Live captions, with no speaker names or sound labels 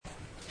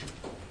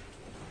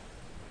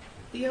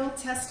The Old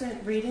Testament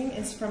reading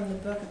is from the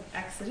book of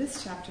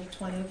Exodus, chapter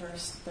 20,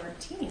 verse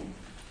 13.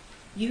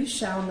 You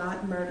shall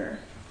not murder.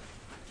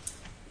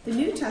 The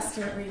New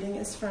Testament reading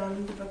is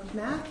from the book of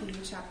Matthew,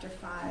 chapter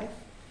 5,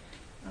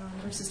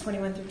 verses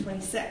 21 through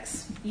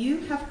 26. You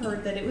have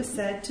heard that it was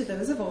said to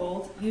those of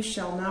old, you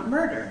shall not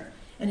murder,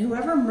 and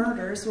whoever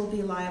murders will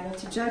be liable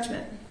to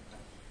judgment.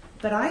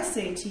 But I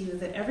say to you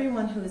that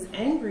everyone who is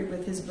angry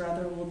with his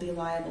brother will be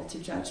liable to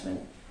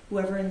judgment.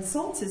 Whoever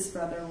insults his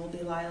brother will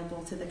be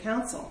liable to the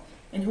council.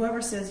 And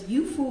whoever says,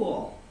 you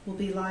fool, will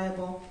be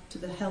liable to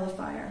the hell of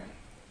fire.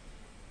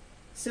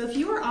 So if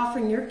you are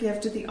offering your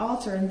gift at the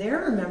altar and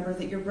there remember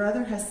that your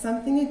brother has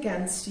something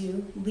against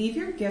you, leave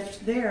your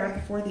gift there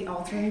before the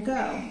altar and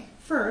go.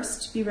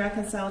 First, be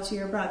reconciled to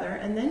your brother,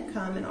 and then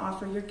come and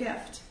offer your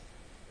gift.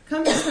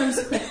 Come to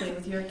terms quickly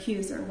with your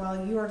accuser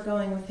while you are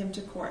going with him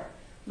to court,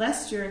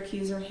 lest your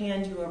accuser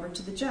hand you over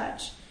to the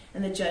judge,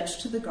 and the judge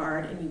to the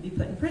guard, and you be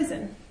put in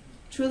prison.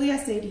 Truly I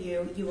say to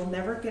you, you will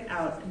never get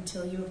out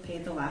until you have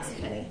paid the last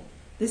penny.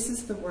 This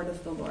is the word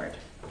of the Lord.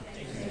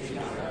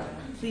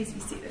 Please be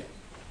seated.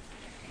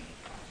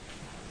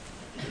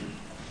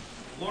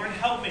 Lord,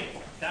 help me.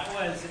 That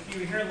was, if you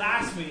were here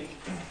last week,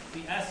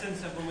 the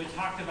essence of when we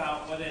talked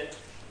about what the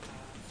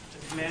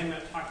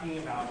commandment talking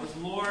about was,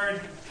 Lord,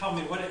 help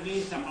me, what it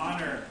means to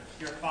honor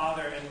your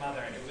father and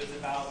mother. It was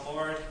about,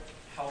 Lord,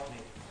 help me.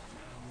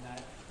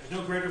 That there's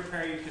no greater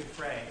prayer you could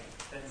pray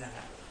than that.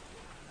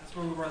 That's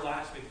where we were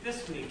last week.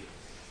 This week,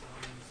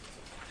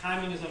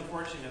 timing is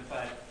unfortunate,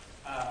 but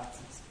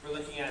we're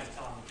looking at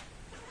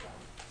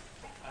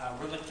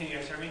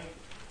Jeremy?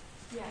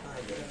 Yeah.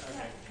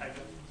 Okay.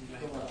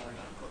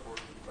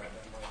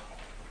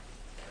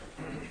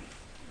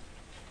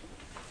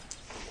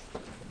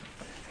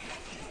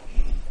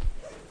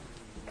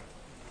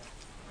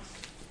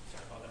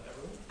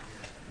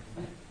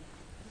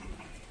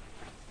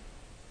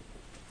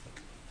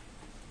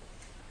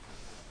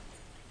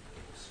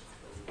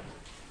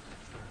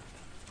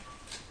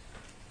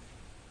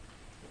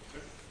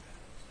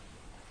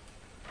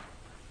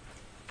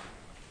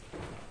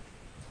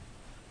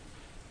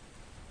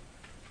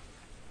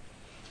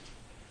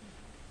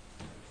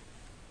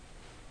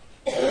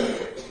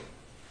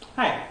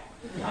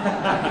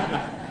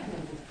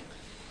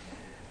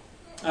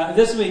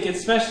 This week,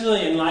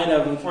 especially in light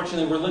of,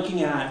 unfortunately, we're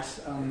looking at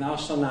thou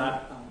shall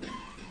not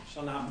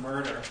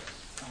murder.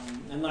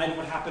 In light of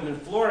what happened in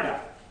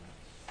Florida,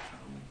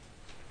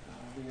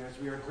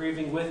 we are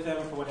grieving with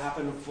them for what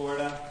happened in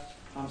Florida.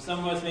 Some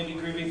of us may be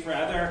grieving for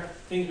other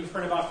things we've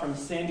heard about, from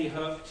Sandy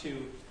Hook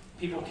to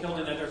people killed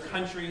in other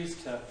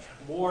countries to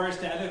wars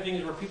to other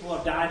things where people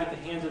have died at the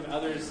hands of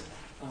others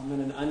in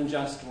an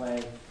unjust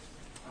way.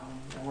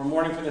 And we're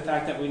mourning for the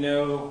fact that we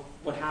know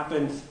what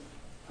happened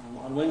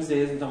on Wednesday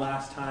isn't the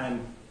last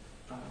time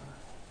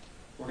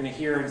we're going to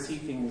hear and see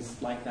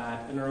things like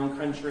that in our own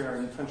country or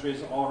in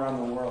countries all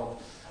around the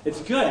world. It's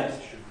good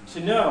to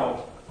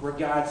know where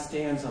God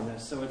stands on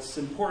this. So it's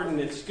important,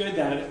 it's good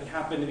that we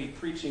happen to be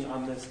preaching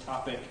on this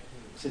topic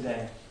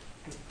today.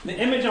 The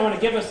image I want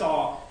to give us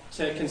all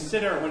to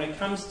consider when it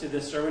comes to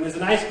this sermon is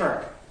an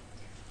iceberg.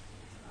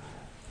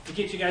 To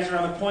get you guys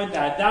around the point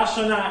that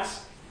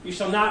you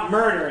shall not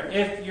murder.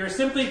 If you're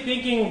simply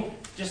thinking,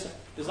 just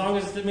as long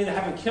as it doesn't mean I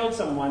haven't killed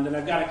someone, then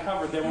I've got it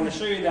covered. Then I want to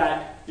show you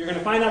that you're going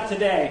to find out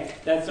today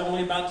that it's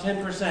only about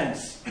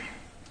 10%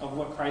 of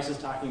what Christ is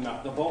talking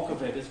about. The bulk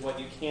of it is what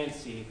you can't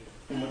see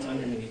and what's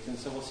underneath. And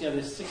so we'll see how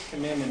this sixth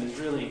commandment is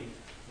really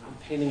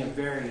painting a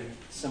very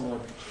similar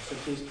picture. So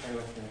please pray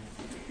with me.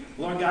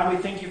 Lord God,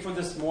 we thank you for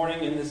this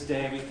morning and this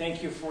day. We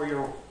thank you for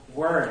your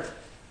word,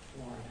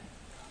 Lord.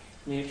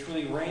 May it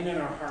truly reign in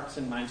our hearts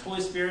and minds.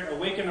 Holy Spirit,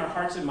 awaken our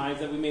hearts and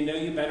minds that we may know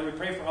you better. We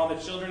pray for all the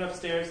children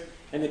upstairs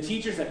and the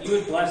teachers that you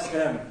would bless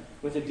them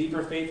with a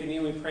deeper faith in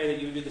you. We pray that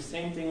you would do the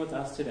same thing with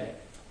us today.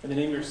 In the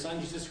name of your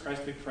Son, Jesus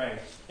Christ, we pray.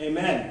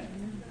 Amen.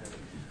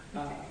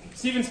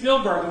 Steven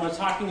Spielberg, when we're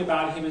talking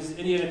about his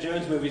Indiana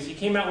Jones movies, he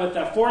came out with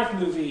that fourth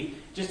movie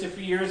just a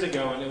few years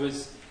ago, and it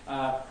was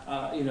a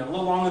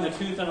little long in the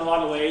tooth in a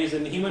lot of ways.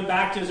 And he went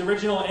back to his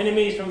original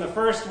enemies from the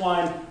first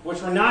one,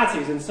 which were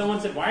Nazis. And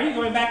someone said, "Why are you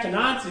going back to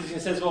Nazis?" And he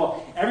says,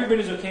 "Well,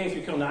 everybody's okay if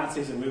you kill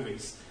Nazis in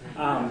movies."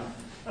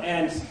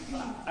 And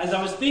as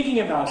I was thinking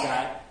about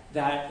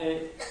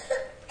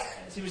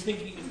as he was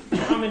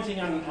commenting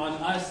on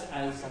us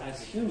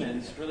as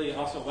humans, really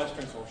also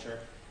Western culture,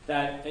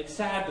 that it's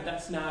sad, but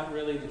that's not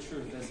really the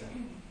truth, is it?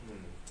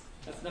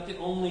 That's not the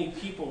only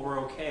people we're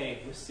okay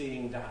with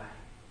seeing die.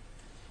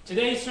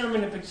 Today's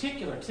sermon in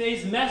particular,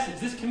 today's message,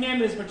 this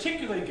commandment is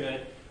particularly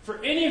good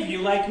for any of you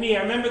like me.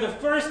 I remember the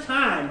first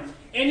time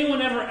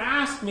anyone ever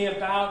asked me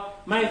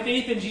about my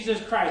faith in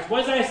Jesus Christ.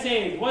 Was I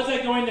saved? Was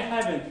I going to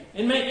heaven?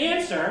 And my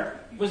answer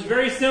was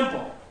very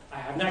simple. I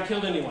have not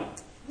killed anyone.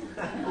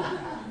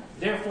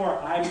 Therefore,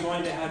 I'm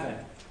going to heaven.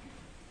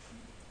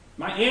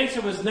 My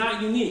answer was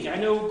not unique. I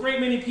know a great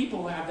many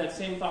people who have that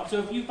same thought. So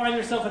if you find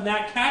yourself in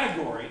that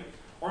category,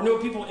 or know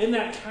people in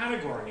that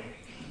category,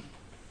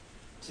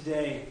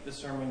 today the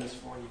sermon is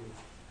for you.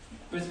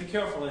 But just be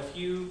careful. If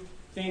you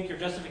think your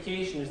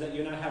justification is that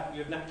you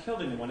have not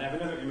killed anyone, I have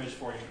another image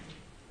for you.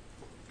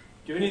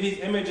 Do any of these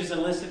images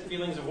elicit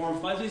feelings of warm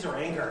fuzzies or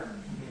anger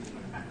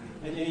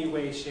in any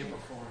way, shape, or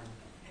form?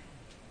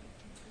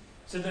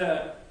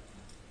 So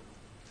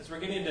as we're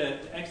getting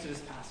into Exodus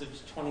passage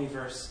 20,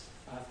 verse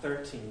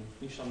 13,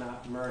 you shall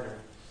not murder.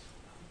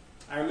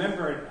 I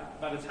remember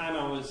about a time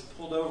I was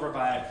pulled over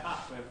by a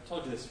cop. I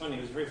told you this funny.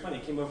 It was very funny.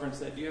 He came over and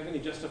said, "Do you have any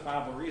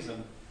justifiable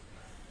reason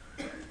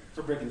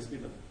for breaking the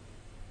speed limit?"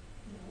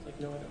 I was like,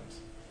 "No, I don't."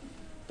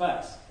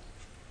 But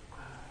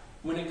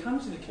when it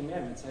comes to the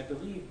commandments, I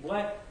believe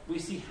what we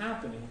see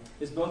happening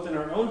is both in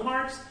our own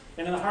hearts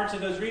and in the hearts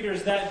of those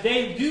readers that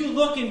they do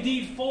look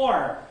indeed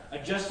for a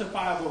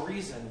justifiable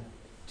reason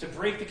to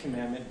break the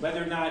commandment,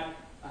 whether or not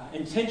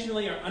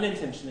intentionally or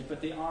unintentionally, but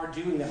they are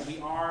doing that. We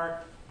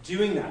are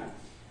doing that.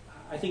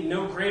 I think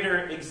no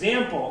greater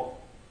example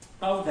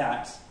of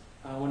that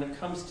when it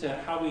comes to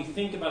how we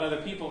think about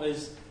other people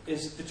is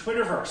the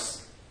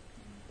Twitterverse,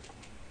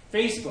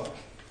 Facebook.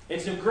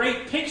 It's a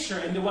great picture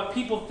into what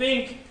people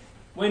think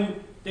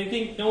when they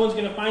think no one's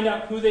going to find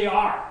out who they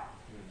are.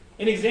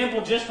 An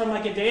example just from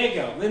like a day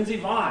ago, Lindsey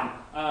Vonn,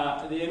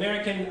 the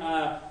American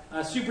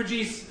Super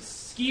G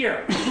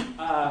skier.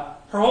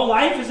 Her whole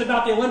life is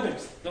about the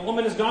Olympics. The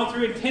woman has gone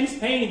through intense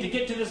pain to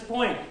get to this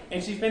point,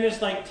 and she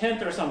finished like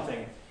 10th or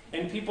something.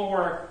 And people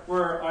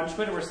were on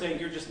Twitter were saying,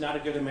 "You're just not a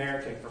good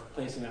American for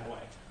placing that way."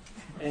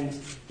 And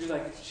you're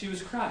like, she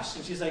was crushed.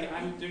 And she's like,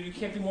 "You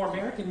can't be more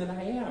American than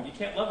I am. You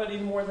can't love it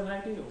any more than I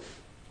do."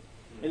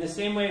 In the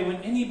same way, when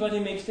anybody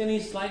makes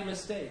any slight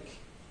mistake,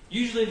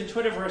 usually the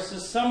Twitterverse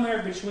is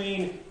somewhere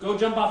between go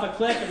jump off a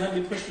cliff and let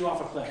me push you off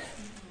a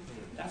cliff.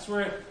 That's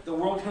where the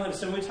world kind of lives.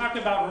 So when we talk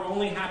about we're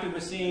only happy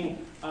with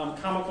seeing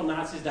comical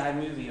Nazis die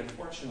movie,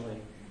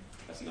 unfortunately,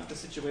 that's not the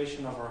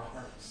situation of our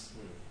hearts.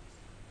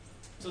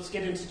 So let's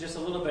get into just a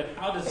little bit.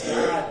 How does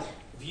God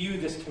view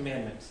this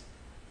commandment?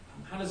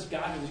 How does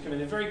God view this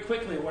commandment? And very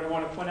quickly, what I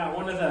want to point out,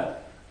 one of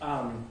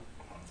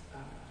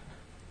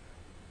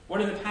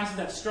the passages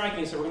that's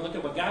striking, so we're going to look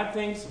at what God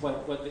thinks,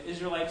 what the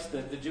Israelites,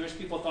 the Jewish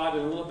people thought,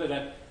 and a little bit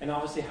and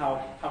obviously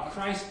how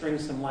Christ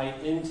brings some light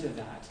into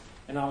that.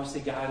 And obviously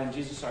God and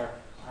Jesus are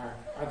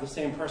the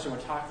same person we're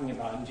talking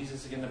about, and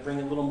Jesus is going to bring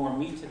a little more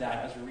meat to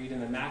that as we read in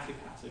the Matthew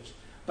passage.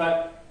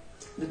 But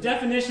the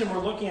definition we're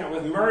looking at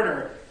with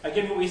murder,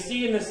 again, what we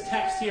see in this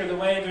text here, the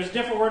way there's a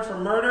different word for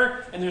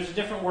murder and there's a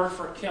different word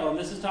for kill. And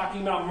this is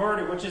talking about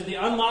murder, which is the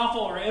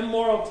unlawful or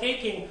immoral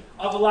taking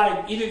of a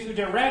life, either through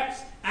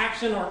direct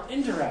action or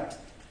indirect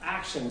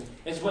action,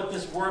 is what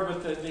this word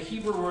with the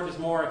Hebrew word is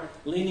more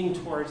leaning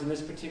towards in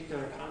this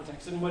particular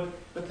context. And what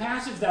the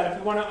passage that, if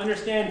we want to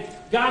understand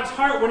God's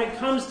heart when it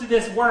comes to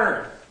this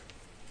word,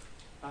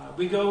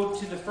 we go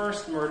to the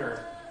first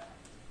murder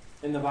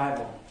in the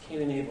Bible,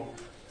 Cain and Abel.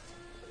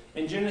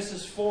 In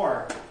Genesis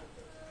 4,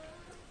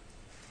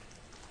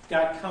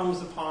 God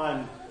comes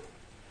upon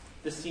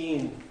the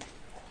scene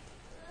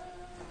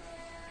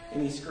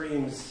and he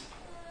screams,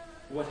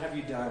 "What have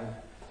you done?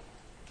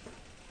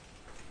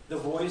 The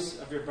voice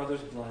of your brother's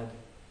blood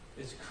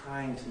is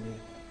crying to me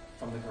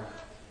from the ground."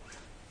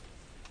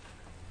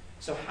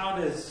 So how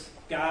does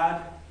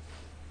God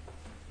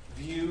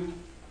view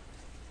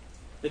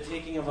the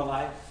taking of a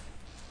life?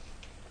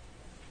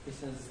 He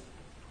says,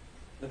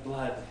 the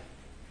blood,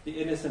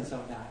 the innocence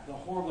of that, the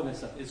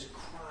horribleness of it is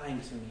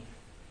crying to me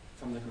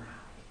from the ground.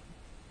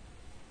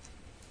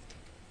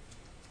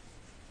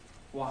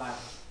 Why?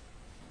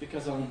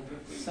 Because on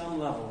some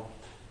level,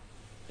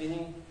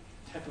 any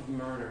type of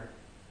murder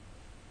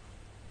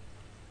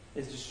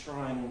is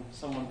destroying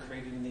someone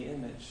created in the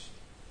image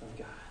of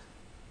God.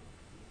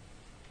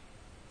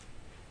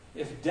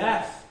 If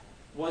death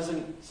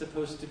wasn't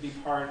supposed to be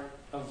part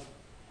of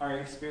our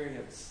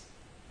experience,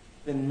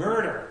 then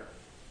murder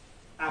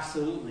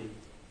absolutely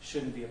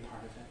shouldn't be a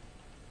part of it.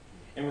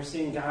 And we're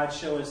seeing God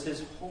show us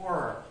his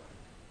horror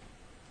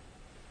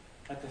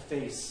at the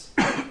face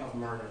of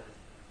murder.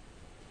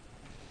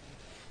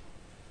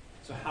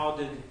 So how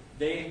did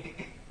the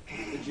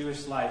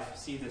Jewish life,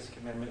 see this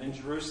commandment? In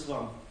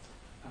Jerusalem,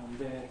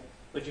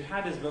 what you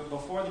had is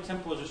before the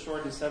temple was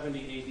restored in 70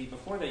 AD,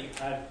 before that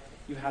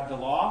you had the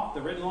law,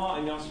 the written law,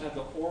 and you also had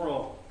the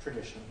oral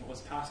tradition, what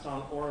was passed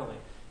on orally.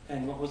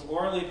 And what was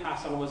orally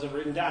passed on wasn't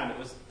written down. It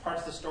was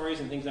parts of the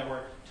stories and things that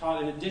were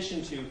taught in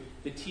addition to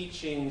the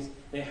teachings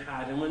they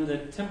had. And when the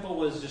temple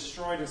was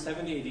destroyed in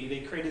 70 AD,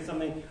 they created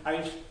something.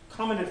 I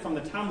commented from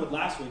the Talmud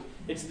last week.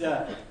 It's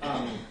the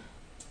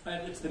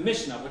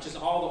Mishnah, which is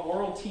all the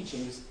oral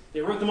teachings.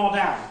 They wrote them all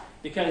down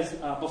because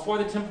before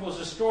the temple was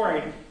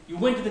destroyed, you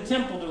went to the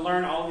temple to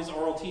learn all these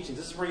oral teachings.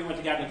 This is where you went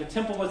to God. If the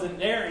temple wasn't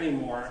there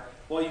anymore,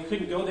 well, you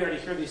couldn't go there to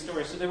hear these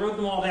stories. So they wrote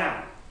them all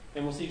down.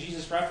 And we'll see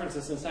Jesus reference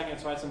this in a second,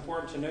 so it's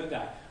important to note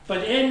that.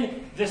 But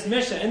in this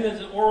Mishnah, in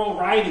the oral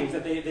writings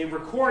that they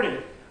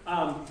recorded,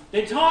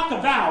 they talk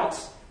about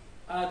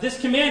this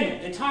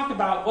commandment. They talk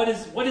about what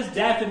is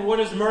death and what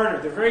is murder.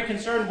 They're very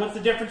concerned what's the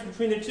difference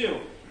between the two.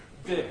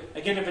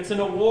 Again, if it's in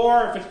a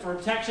war, if it's for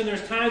protection,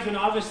 there's times when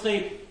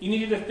obviously you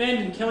need to defend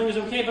and killing is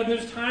okay, but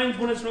there's times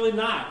when it's really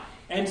not.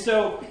 And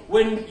so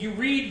when you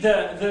read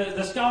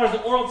the scholars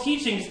of oral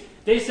teachings,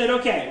 they said,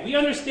 okay, we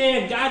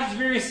understand God is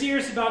very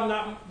serious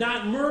about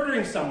not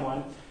murdering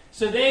someone.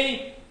 So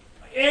they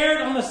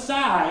erred on the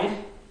side,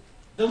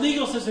 the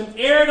legal system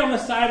erred on the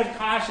side of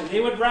caution. They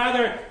would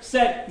rather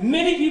set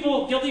many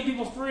people, guilty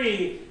people,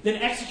 free than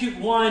execute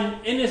one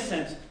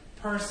innocent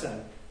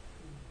person.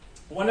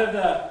 One of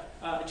the,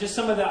 just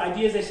some of the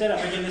ideas they set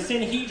up, again, the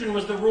Sanhedrin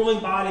was the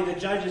ruling body, the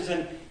judges,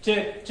 and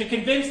to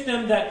convince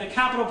them that the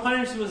capital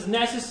punishment was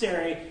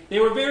necessary, they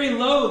were very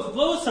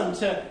loathsome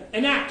to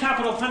enact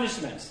capital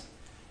punishments.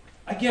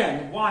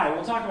 Again, why?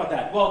 We'll talk about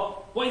that.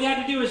 Well, what you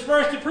had to do is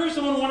first, to prove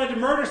someone wanted to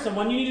murder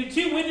someone, you needed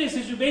two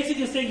witnesses who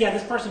basically say, yeah,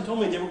 this person told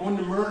me they were going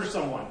to murder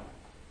someone.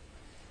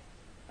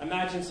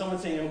 Imagine someone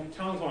saying, I'm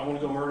telling someone I want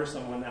to go murder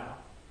someone now.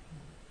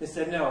 They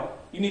said, no.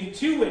 You needed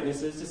two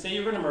witnesses to say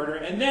you're going to murder.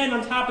 And then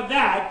on top of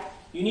that,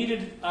 you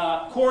needed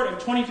a court of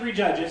 23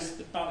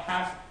 judges, about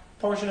half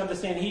portion of the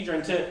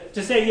Sanhedrin,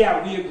 to say,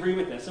 yeah, we agree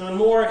with this. And on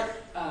more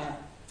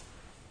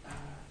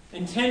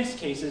intense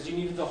cases, you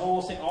needed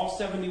all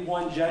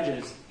 71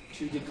 judges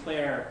to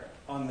declare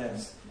on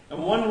this.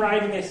 And one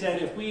writing, they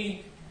said, if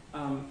we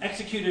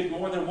executed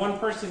more than one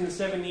person in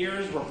 7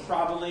 years, we're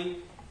probably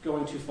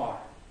going too far.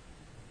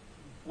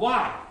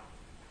 Why?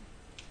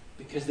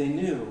 Because they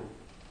knew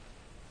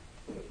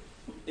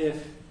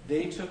if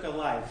they took a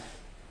life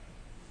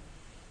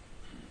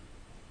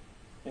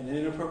in an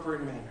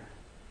inappropriate manner,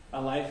 a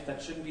life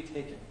that shouldn't be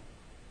taken,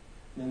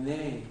 then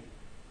they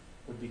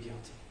would be guilty.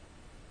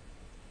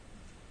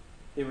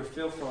 They were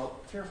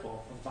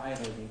fearful of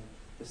violating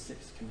the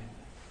sixth commandment.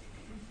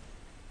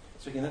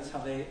 So again, that's how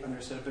they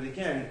understood it. But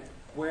again,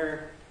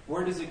 where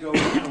does it go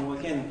wrong? Well,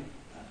 again,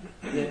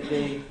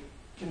 they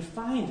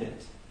confined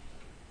it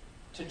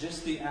to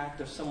just the act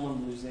of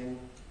someone losing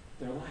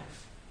their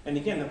life. And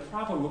again, the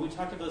problem, we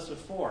talked about this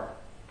before.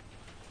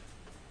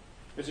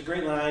 There's a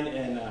great line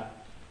in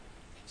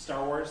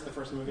Star Wars, the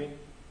first movie.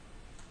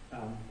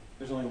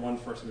 There's only one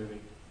first movie.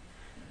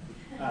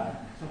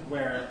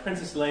 Where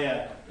Princess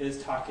Leia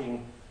is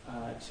talking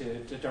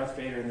to Darth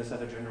Vader and this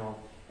other general,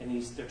 and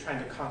they're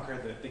trying to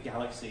conquer the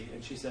galaxy.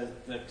 And she says,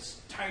 the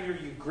tighter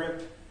you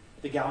grip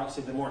the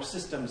galaxy, the more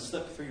systems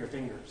slip through your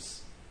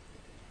fingers.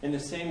 In the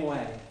same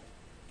way,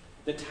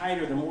 the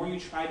tighter, the more you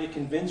try to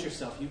convince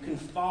yourself you can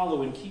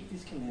follow and keep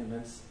these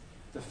commandments,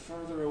 the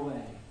further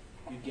away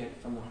you get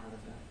from the heart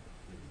of them.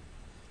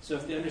 So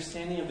if the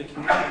understanding of the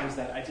commandment was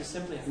that I just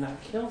simply have not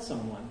killed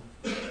someone,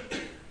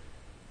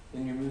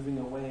 then you're moving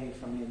away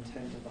from the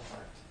intent of the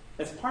heart.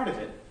 That's part of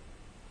it,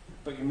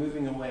 but you're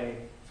moving away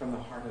from the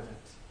heart of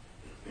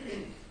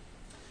it.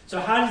 So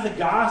how does the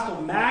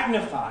gospel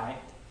magnify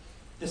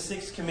the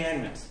sixth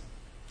commandment?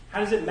 How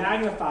does it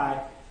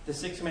magnify the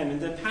sixth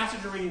commandment? The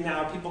passage we're reading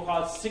now, people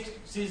call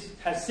it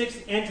has six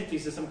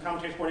antitheses, some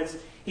commentators for it.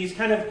 He's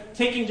kind of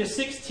taking just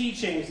six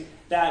teachings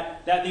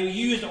that they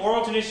used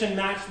oral tradition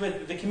matched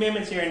with the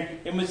commandments here,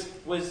 and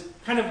was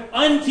kind of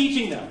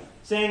unteaching them.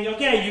 Saying,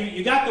 okay,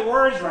 you got the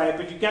words right,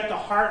 but you got the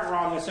heart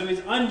wrong. And so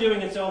he's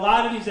undoing it. So a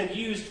lot of these have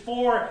used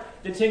for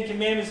the Ten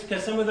Commandments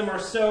because some of them are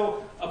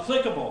so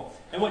applicable.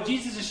 And what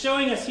Jesus is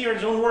showing us here in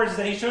his own words is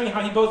that he's showing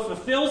how he both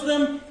fulfills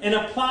them and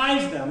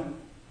applies them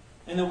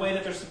in the way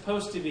that they're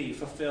supposed to be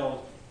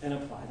fulfilled and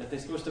applied. That they're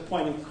supposed to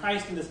point in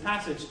Christ in this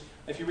passage.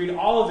 If you read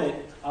all of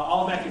it,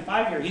 all of Matthew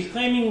 5 here, he's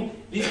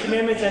claiming these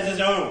commandments as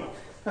his own.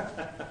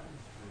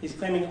 He's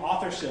claiming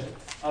authorship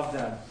of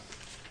them.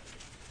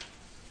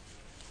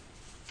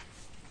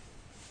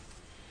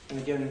 And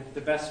again,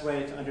 the best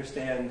way to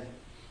understand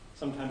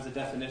sometimes the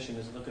definition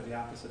is to look at the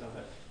opposite of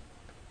it.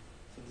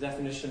 So the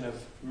definition of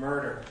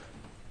murder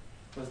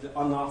was the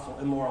unlawful,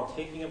 immoral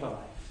taking of a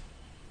life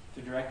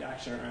through direct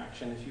action or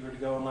action. If you were to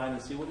go online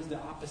and see what is the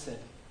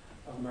opposite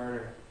of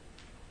murder,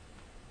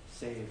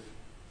 save.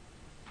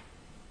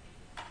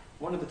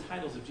 One of the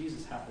titles of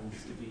Jesus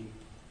happens to be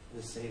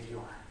the Savior.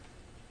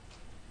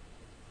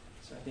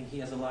 So I think he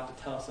has a lot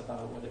to tell us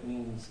about what it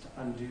means to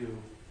undo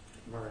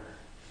murder.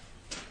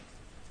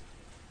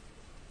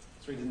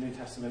 Let's read the New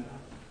Testament,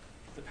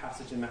 the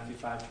passage in Matthew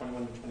 5,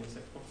 21 to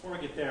 26. But before we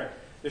get there,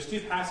 there's two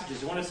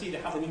passages. You want to see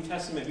how the New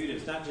Testament viewed it.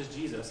 It's not just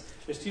Jesus.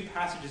 There's two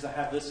passages I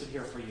have listed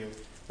here for you.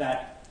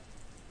 That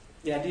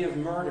the idea of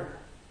murder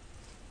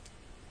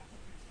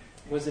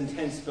was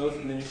intense both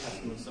in the New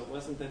Testament. So it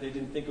wasn't that they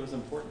didn't think it was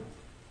important.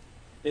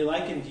 They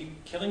likened you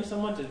killing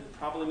someone to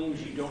probably means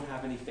you don't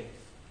have any faith.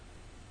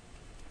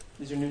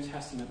 These are New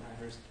Testament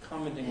writers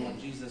commenting on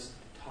what Jesus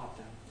taught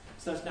them.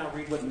 So let's now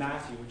read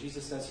what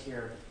Jesus says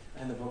here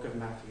in the book of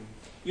Matthew.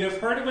 You have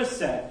heard it was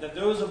said that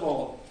those of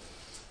old,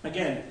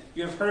 again,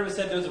 you have heard it was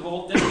said those of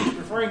old, he's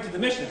referring to the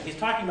Mishnah. He's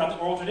talking about the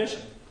oral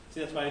tradition. See,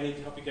 that's why I need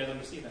to help you guys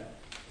understand that.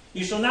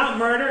 You shall not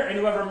murder, and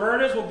whoever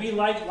murders will be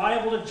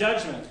liable to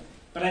judgment.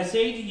 But I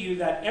say to you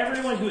that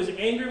everyone who is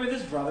angry with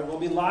his brother will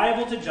be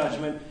liable to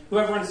judgment.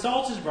 Whoever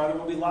insults his brother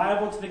will be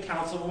liable to the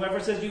council. Whoever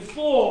says, you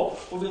fool,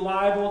 will be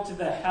liable to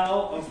the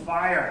hell of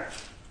fire.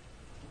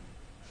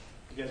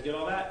 You guys get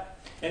all that?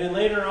 And then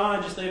later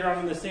on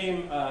in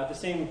the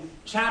same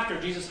chapter,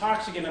 Jesus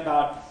talks again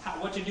about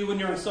what to do when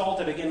you're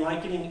insulted, again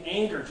likening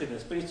anger to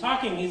this. But he's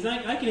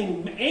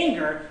likening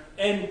anger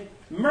and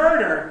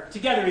murder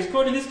together. He's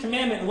quoting this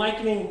commandment and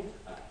likening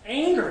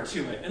anger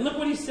to it. And look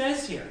what he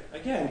says here.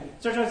 Again,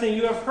 starts out saying,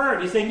 you have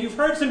heard. He's saying, you've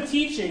heard some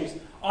teachings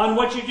on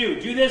what you do.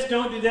 Do this,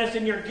 don't do this,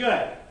 and you're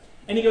good.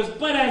 And he goes,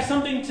 but I have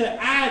something to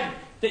add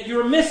that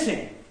you're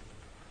missing.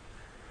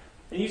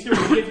 And you start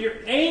if you're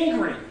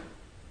angry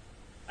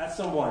at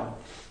someone,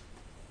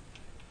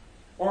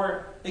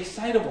 or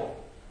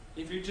excitable,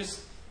 if you're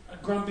just a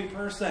grumpy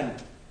person,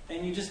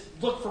 and you just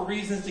look for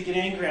reasons to get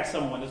angry at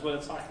someone, is what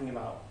it's talking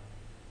about.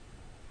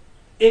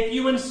 If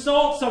you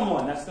insult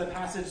someone, that's the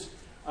passage,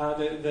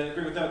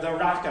 the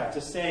raka, to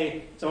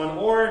say someone,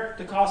 or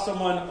to call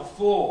someone a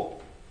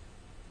fool.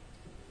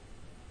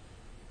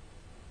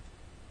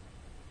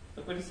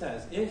 Look what he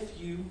says. If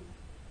you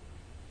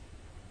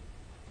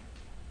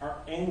are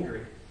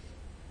angry,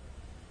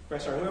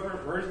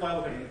 whoever is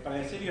liable, but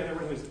I say to you,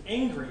 everyone who is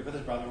angry with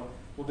his brother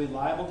will be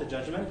liable to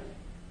judgment.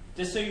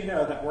 Just so you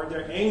know, that word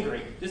there,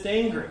 angry, just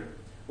angry.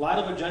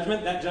 Liable to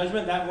judgment,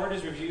 that word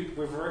is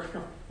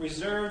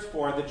reserved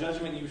for the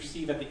judgment you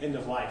receive at the end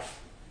of life.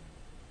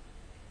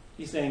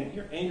 He's saying,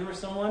 you're angry with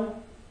someone,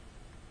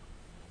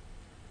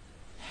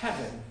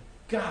 heaven,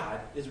 God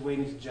is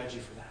waiting to judge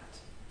you for that.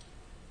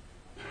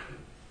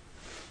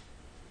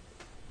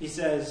 He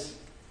says,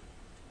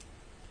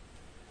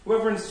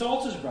 whoever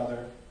insults his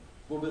brother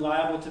will be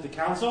liable to the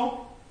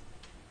council,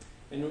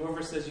 and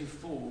whoever says you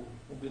fool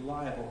will be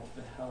liable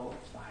to the hell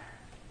of fire.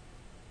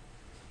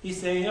 He's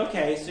saying,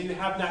 okay, so you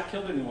have not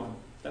killed anyone.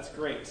 That's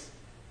great.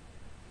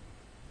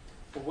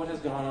 But what has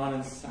gone on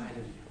inside of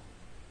you?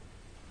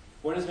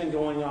 What has been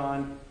going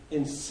on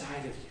inside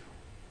of you?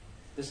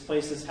 This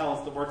place is hell.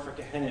 It's the word for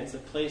Gehenna. It's a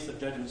place of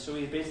judgment. So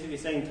he's basically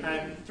saying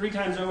 3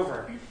 times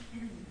over,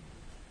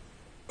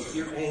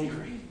 you're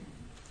angry.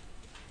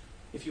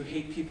 If you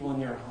hate people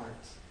in your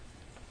heart,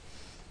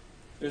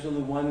 there's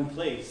only one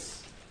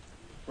place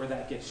where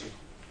that gets you.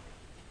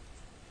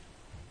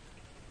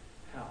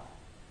 Hell.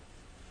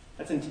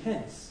 That's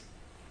intense.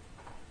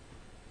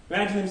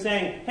 Imagine him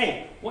saying,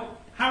 hey,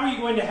 how are you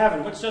going to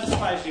heaven? What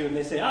justifies you? And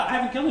they say, I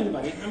haven't killed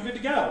anybody. I'm good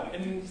to go.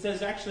 And he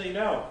says, actually,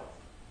 no.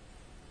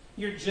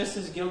 You're just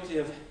as guilty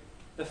of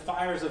the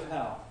fires of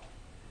hell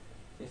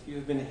if you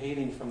have been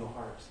hating from the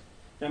heart.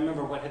 Now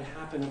remember, what had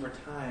happened over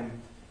time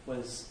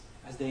was,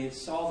 as they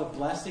saw the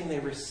blessing they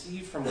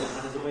received from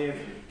God as a way of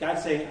God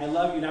saying, I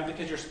love you not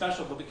because you're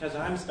special, but because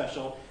I'm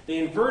special. They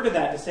inverted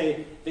that to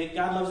say that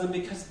God loves them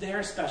because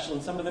they're special.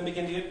 And some of them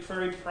begin to get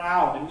very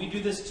proud. And we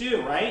do this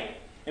too, right?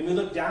 And we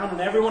look down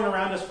on everyone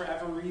around us for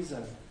every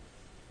reason,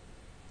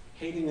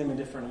 hating them in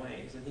different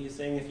ways. And he is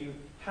saying, if you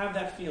have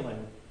that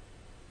feeling,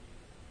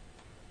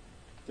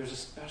 there's a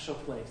special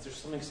place. There's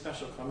something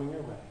special coming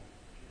your way.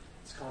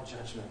 It's called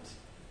judgment.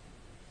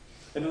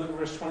 And then look at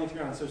verse 23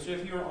 on. So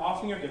if you are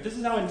offering your gift, this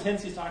is how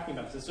intense he's talking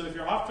about this. So if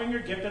you're offering your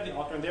gift at the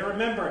altar, and there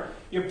remember,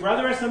 your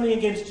brother has something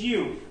against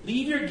you,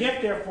 leave your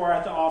gift therefore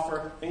at the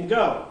altar and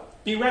go.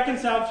 Be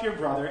reconciled to your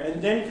brother,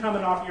 and then come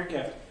and offer your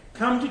gift.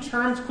 Come to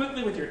terms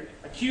quickly with your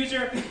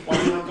accuser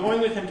while you are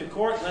going with him to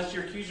court, lest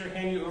your accuser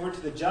hand you over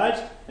to the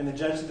judge, and the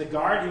judge to the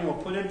guard, and you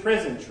will put in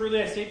prison.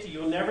 Truly I say to you, you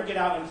will never get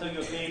out until you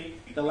have paid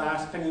the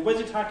last penny. What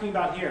is he talking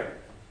about here?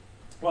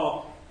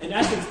 Well, in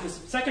essence, this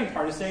second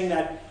part is saying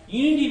that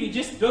you need to be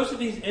just, both of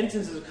these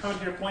instances of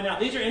commentator point out,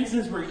 these are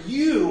instances where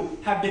you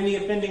have been the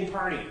offending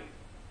party.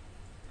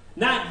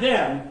 Not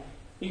them.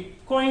 You're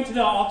going to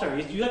the altar,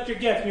 you left your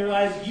gift, and you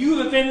realize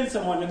you've offended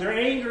someone, and they're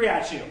angry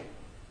at you.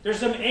 There's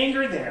some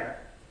anger there.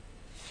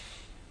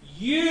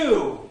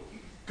 You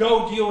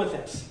go deal with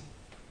it.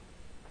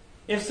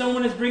 If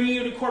someone is bringing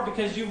you to court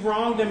because you've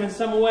wronged them in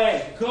some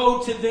way,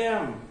 go to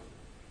them.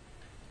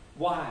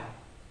 Why?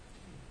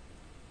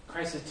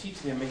 Christ is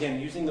teaching them,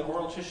 again, using the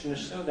oral tradition to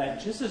show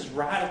that just as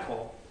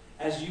radical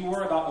as you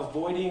were about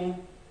avoiding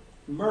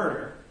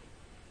murder,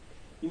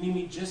 you need to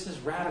be just as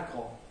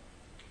radical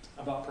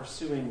about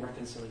pursuing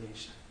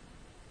reconciliation.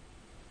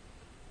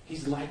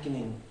 He's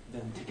likening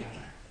them together.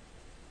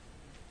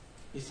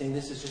 He's saying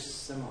this is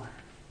just similar.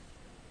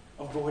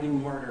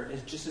 Avoiding murder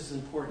is just as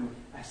important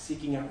as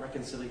seeking out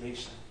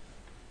reconciliation.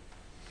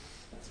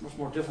 That's much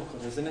more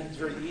difficult, isn't it? It's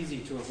very easy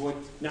to avoid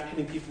not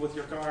hitting people with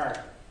your guard.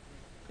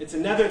 It's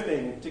another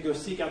thing to go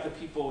seek out the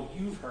people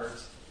you've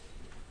hurt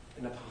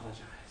and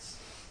apologize.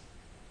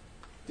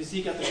 To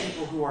seek out the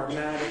people who are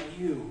mad at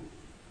you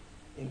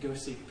and go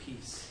seek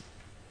peace.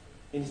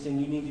 And he's saying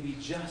you need to be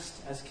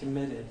just as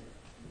committed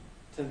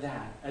to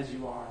that as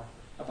you are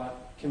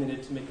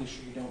committed to making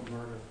sure you don't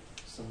murder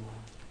someone.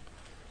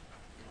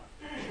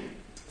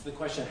 So the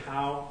question,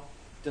 how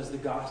does the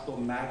gospel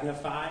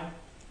magnify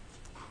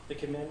the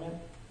commandment?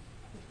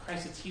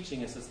 Christ is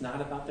teaching us it's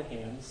not about the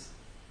hands.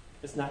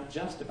 It's not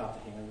just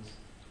about the hands,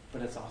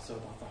 but it's also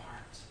about the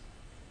heart.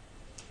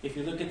 If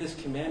you look at this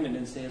commandment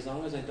and say, as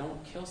long as I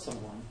don't kill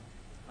someone,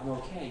 I'm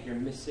okay, you're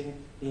missing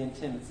the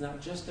intent. It's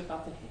not just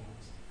about the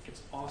hands.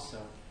 It's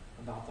also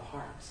about the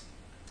hearts.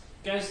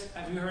 Guys,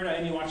 have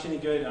you watched any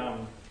good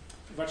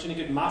If you've watched any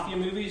good mafia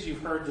movies,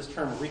 you've heard this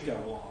term RICO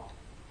law.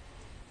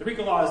 The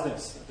RICO law is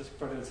this.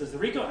 It says the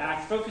RICO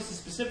Act focuses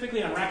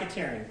specifically on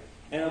racketeering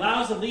and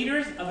allows the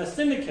leaders of a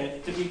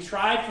syndicate to be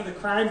tried for the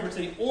crimes which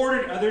they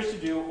ordered others to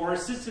do or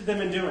assisted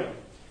them in doing,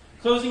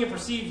 closing a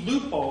perceived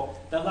loophole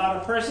that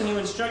allowed a person who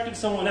instructed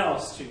someone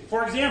else to,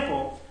 for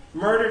example,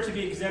 murder, to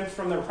be exempt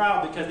from their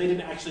trial because they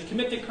didn't actually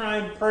commit the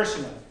crime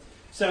personally.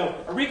 So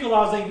a RICO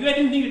law is like, if you had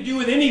anything to do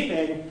with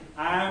anything,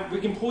 we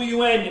can pull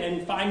you in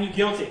and find you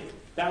guilty.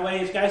 That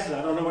way, if guy says,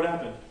 I don't know what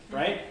happened,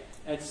 right?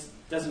 It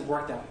doesn't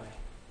work that way.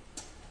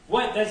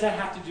 What does that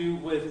have to do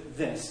with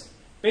this?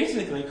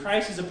 Basically,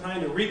 Christ is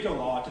applying the RICO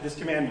law to this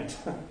commandment.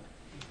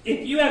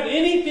 If you have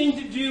anything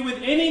to do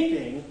with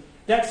anything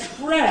that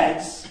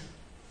spreads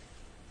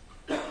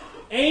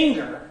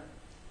anger,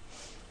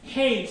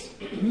 hate,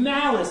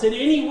 malice in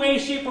any way,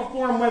 shape, or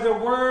form, whether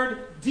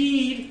word,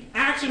 deed,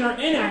 action, or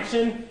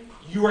inaction,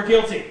 you are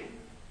guilty.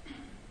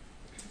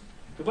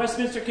 The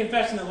Westminster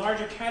Confession, the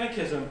larger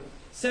catechism,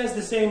 says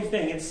the same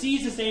thing. It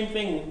sees the same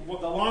thing.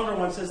 The longer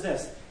one says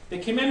this: the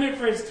commandment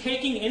for is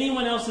taking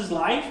anyone else's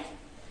life,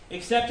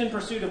 except in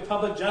pursuit of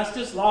public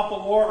justice,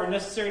 lawful war, or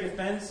necessary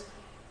defense.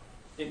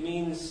 It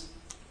means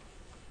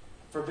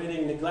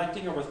forbidding,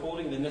 neglecting, or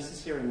withholding the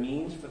necessary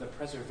means for the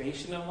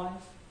preservation of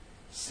life,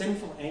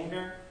 sinful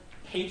anger,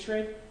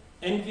 hatred,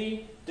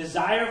 envy,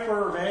 desire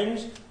for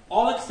revenge,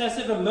 all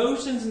excessive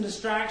emotions and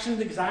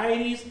distractions,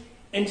 anxieties,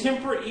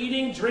 intemperate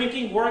eating,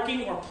 drinking,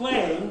 working, or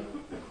playing,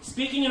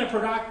 speaking in a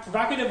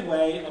provocative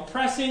way,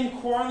 oppressing,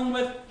 quarreling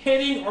with,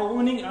 hitting, or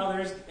wounding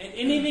others, and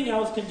anything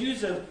else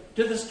conducive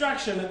to the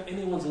destruction of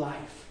anyone's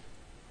life.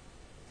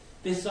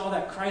 They saw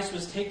that Christ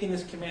was taking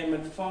this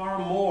commandment far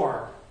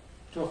more,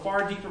 to a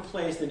far deeper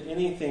place than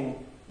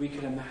anything we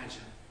could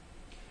imagine.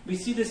 We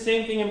see the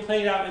same thing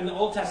played out in the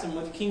Old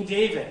Testament with King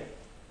David.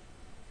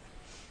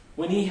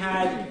 When he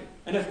had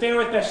an affair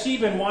with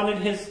Bathsheba and wanted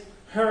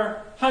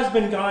her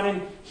husband gone,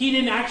 and he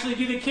didn't actually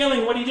do the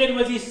killing. What he did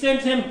was he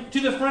sent him to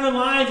the front of the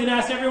lines and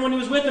asked everyone who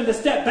was with him to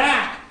step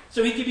back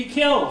so he could be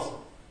killed.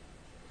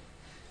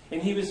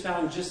 And he was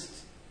found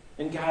just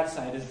in God's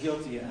sight as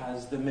guilty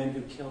as the men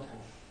who killed him.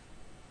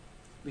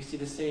 We see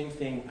the same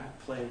thing at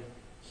play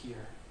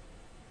here.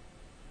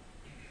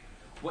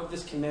 What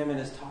this commandment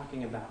is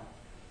talking about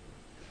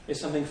is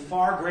something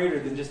far greater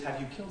than just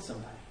have you killed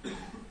somebody.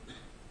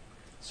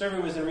 Survey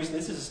was in recent.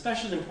 This is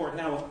especially important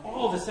now with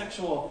all the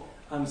sexual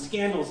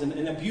scandals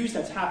and abuse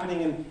that's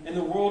happening in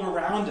the world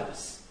around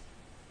us.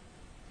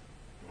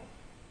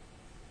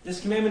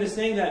 This commandment is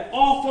saying that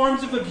all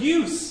forms of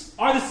abuse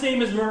are the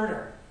same as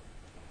murder.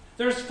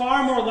 There's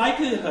far more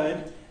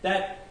likelihood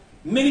that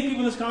many people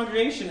in this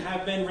congregation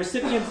have been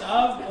recipients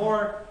of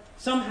or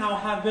somehow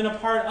have been a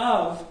part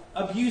of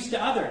abuse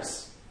to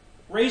others.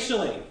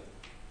 Racially,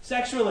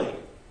 sexually,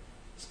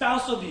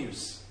 spousal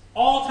abuse,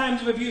 all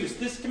types of abuse.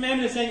 This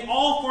commandment is saying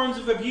all forms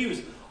of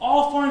abuse,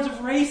 all forms of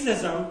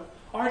racism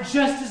are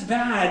just as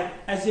bad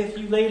as if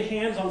you laid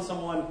hands on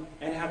someone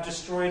and have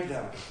destroyed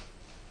them.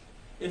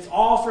 It's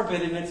all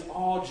forbidden. It's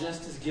all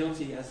just as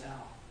guilty as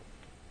hell.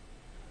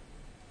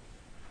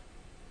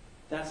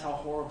 That's how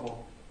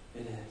horrible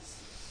it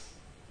is.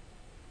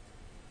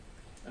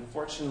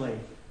 Unfortunately,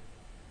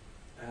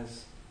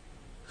 as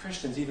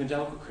Christians,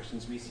 evangelical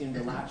Christians, we seem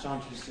to latch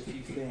on to just a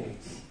few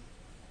things.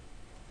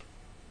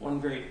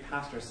 One great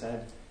pastor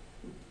said,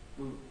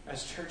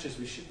 as churches,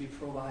 we should be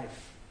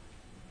pro-life.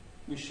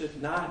 We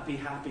should not be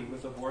happy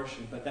with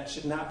abortion, but that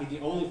should not be the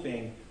only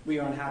thing we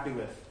are unhappy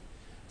with.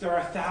 There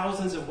are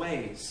thousands of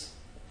ways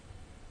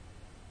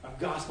a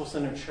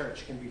gospel-centered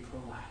church can be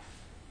pro-life.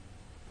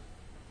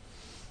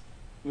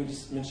 We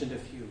just mentioned a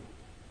few.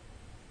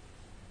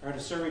 I heard a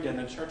survey done,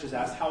 and churches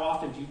asked, how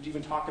often do you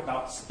even talk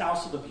about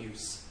spousal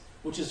abuse,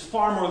 which is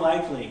far more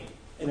likely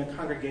in a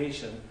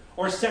congregation,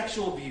 or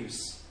sexual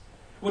abuse,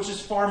 which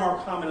is far more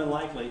common and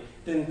likely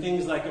than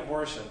things like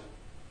abortion.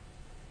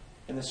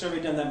 And the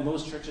survey done that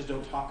most churches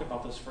don't talk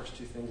about those first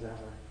two things ever.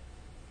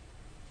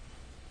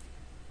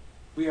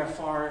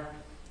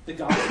 The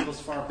gospel is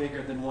far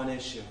bigger than one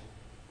issue.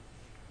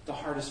 The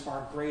heart is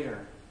far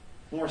greater,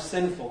 more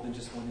sinful than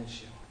just one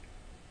issue.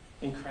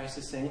 And Christ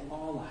is saying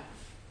all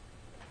life.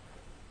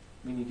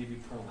 We need to be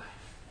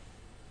pro-life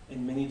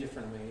in many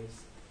different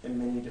ways, in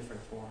many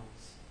different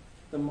forms.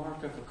 The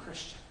mark of a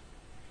Christian,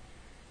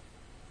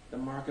 the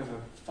mark of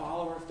a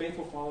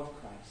faithful follower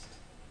of Christ,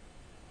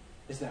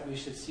 is that we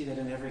should see that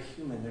in every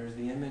human there is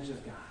the image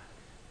of God,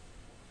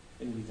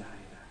 and we value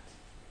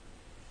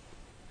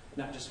that.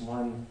 Not just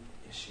one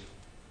issue,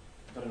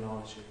 but in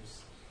all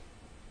issues.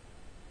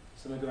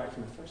 So let me go back to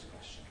my first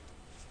question.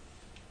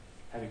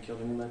 Have you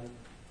killed anybody?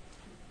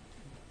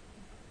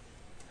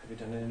 Have you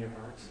done it in your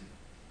hearts?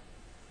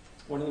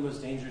 One of the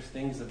most dangerous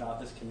things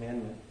about this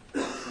commandment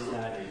is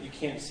that you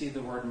can't see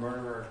the word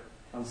murderer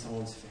on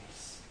someone's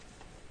face.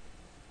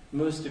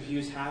 Most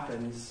abuse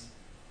happens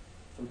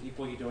from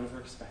people you don't ever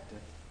expect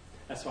it.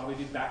 That's why we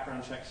do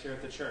background checks here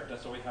at the church.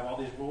 That's why we have all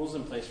these rules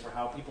in place for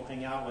how people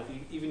hang out with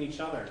even each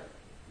other.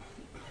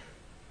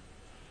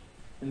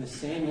 In the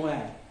same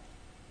way,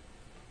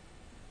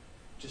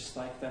 just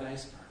like that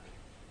iceberg,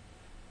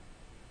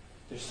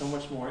 there's so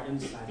much more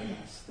inside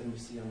of us than we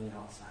see on the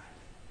outside.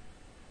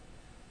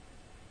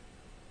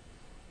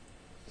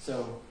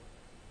 So,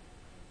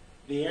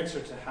 the answer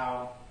to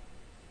how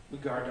we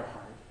guard our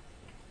heart.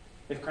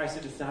 If Christ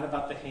said it's not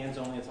about the hands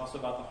only, it's also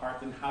about the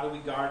heart, then how do we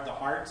guard the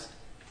heart?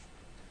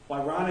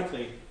 Well,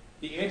 ironically,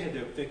 the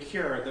antidote, the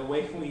cure, the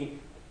way we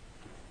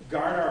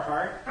guard our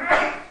heart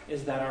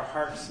is that our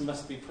hearts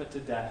must be put to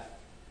death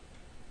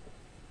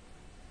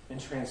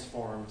and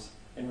transformed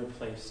and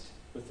replaced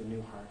with a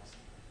new heart.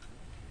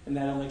 And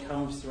that only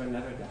comes through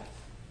another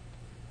death,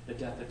 the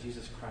death of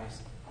Jesus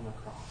Christ on the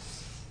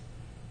cross.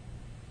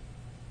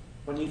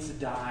 What needs to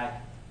die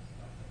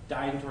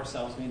into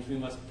ourselves means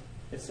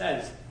it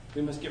says,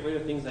 we must get rid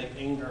of things like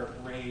anger,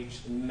 rage,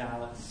 and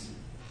malice.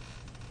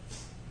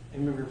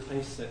 And we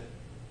replace it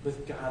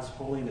with God's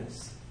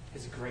holiness,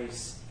 His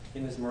grace,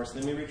 and His mercy.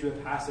 Let me read you a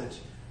passage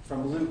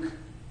from Luke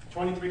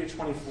 23 to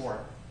 24.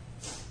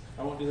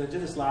 I won't do that. I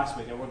did this last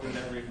week. I won't do it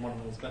every one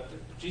of those. But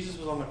Jesus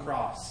was on the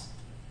cross.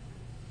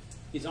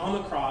 He's on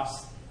the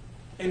cross,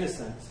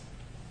 innocent,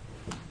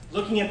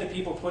 looking at the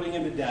people putting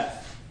him to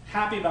death,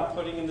 happy about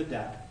putting him to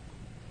death.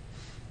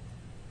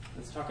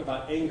 Let's talk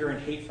about anger and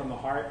hate from the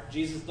heart.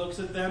 Jesus looks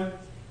at them.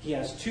 He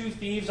has two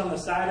thieves on the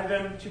side of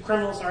him, two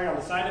criminals, on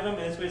the side of him.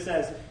 And that's what it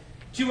says.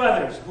 Two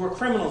others who were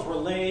criminals were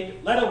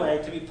led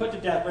away to be put to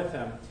death with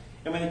him.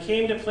 And when they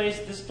came to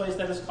this place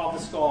that is called the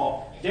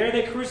Skull, there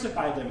they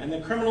crucified them, and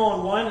the criminal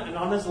on one and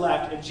on his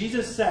left. And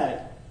Jesus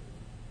said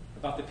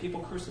about the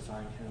people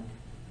crucifying him,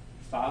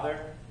 Father,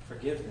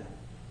 forgive them,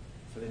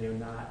 for they know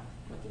not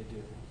what they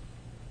do.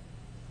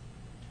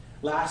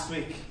 Last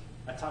week,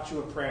 I taught you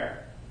a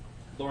prayer.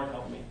 Lord,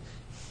 help me.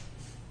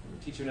 I'm going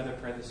to teach you another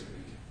prayer this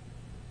week.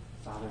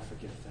 Father,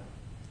 forgive them.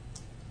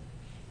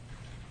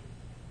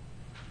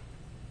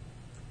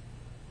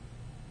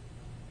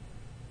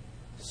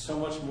 So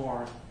much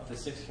more of the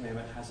sixth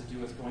commandment has to do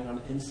with going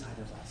on inside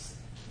of us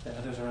that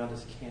others around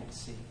us can't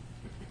see.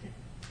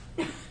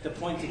 The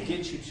point to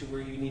get you to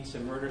where you need to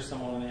murder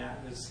someone on the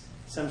act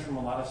stems from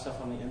a lot of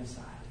stuff on the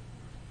inside.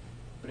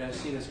 But as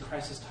you see this,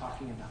 Christ is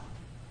talking about,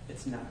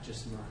 it's not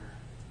just murder.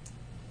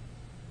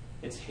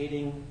 It's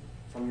hating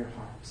from your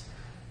heart.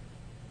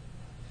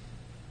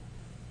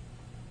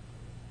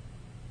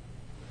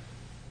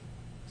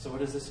 So what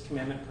does this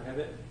commandment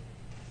prohibit?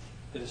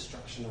 The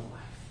destruction of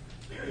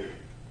life.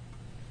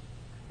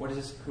 What does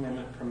this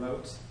commandment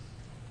promote?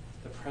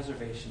 The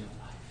preservation of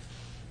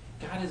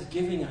life. God is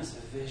giving us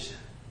a vision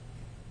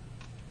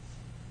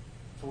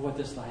for what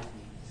this life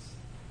means.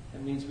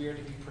 It means we are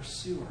to be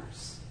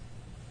pursuers,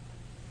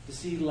 to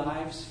see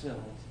lives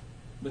filled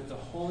with the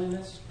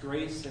holiness,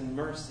 grace, and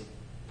mercy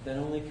that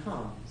only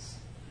comes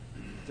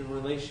through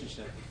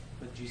relationship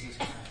with Jesus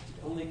Christ.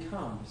 It only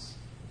comes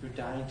through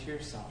dying to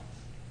yourself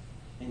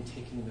and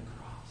taking the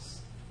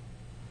cross.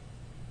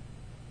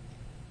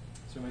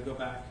 So when we go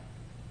back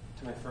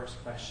to my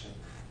first question,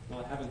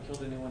 well, I haven't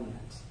killed anyone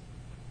yet.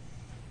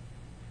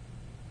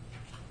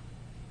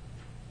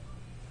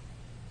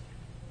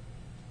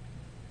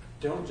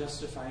 Don't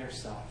justify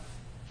yourself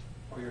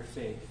or your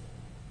faith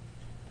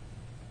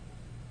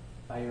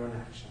by your own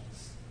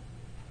actions.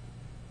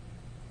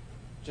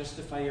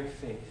 Justify your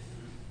faith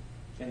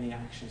in the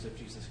actions of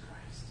Jesus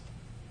Christ.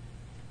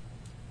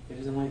 It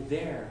is only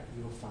there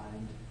you will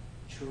find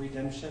true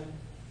redemption.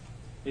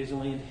 It is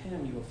only in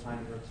Him you will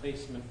find a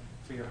replacement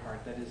for your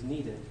heart that is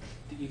needed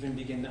to even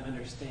begin to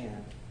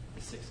understand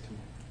the sixth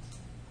commandment.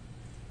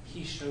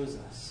 He shows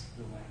us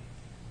the way.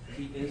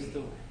 He is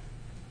the way.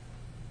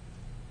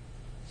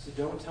 So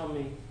don't tell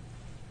me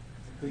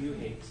who you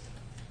hate.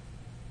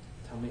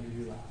 Tell me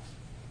who you love.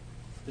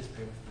 Please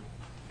pray with me.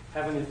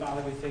 Heavenly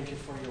Father, we thank you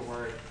for your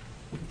word.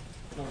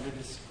 Lord, it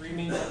is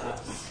screaming to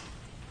us.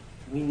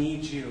 We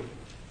need you.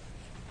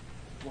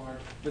 Lord,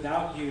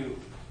 without you,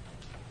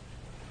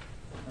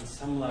 on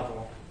some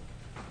level,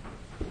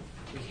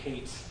 we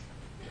hate.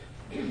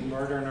 We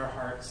murder in our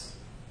hearts.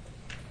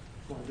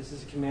 Lord, this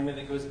is a commandment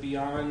that goes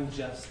beyond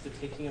just the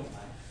taking of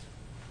life.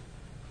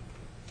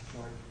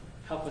 Lord,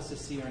 help us to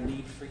see our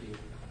need for you.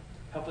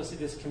 Help us see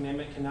this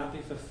commandment cannot be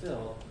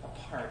fulfilled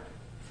apart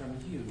from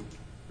you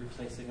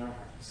replacing our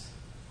hearts.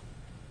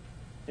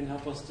 And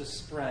help us to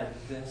spread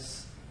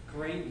this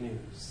great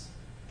news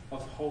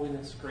of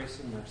holiness, grace,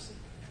 and mercy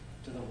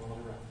to the world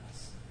around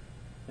us.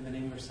 In the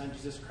name of your Son,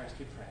 Jesus Christ,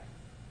 we pray.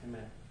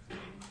 Amen.